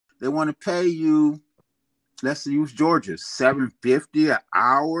They want to pay you, let's use Georgia, $7.50 an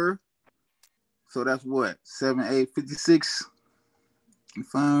hour. So that's what? 7, 8, 56,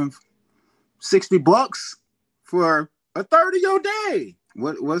 5, $60 for a third of your day.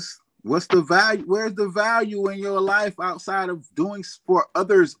 What's the value? Where's the value in your life outside of doing for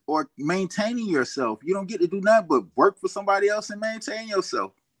others or maintaining yourself? You don't get to do nothing but work for somebody else and maintain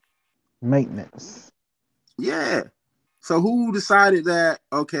yourself. Maintenance. Yeah. So who decided that,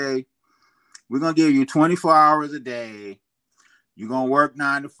 okay, we're going to give you 24 hours a day. You're going to work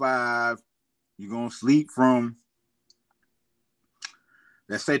 9 to 5. You're going to sleep from,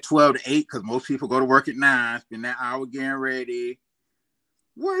 let's say 12 to 8, because most people go to work at 9, spend that hour getting ready.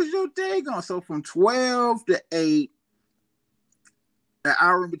 Where's your day going? So from 12 to 8, an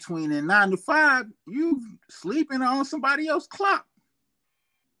hour in between, and 9 to 5, you sleeping on somebody else's clock.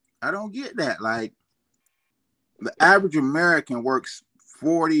 I don't get that. Like, the average American works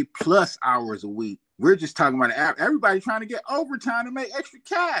 40 plus hours a week. We're just talking about everybody trying to get overtime to make extra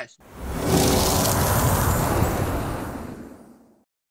cash.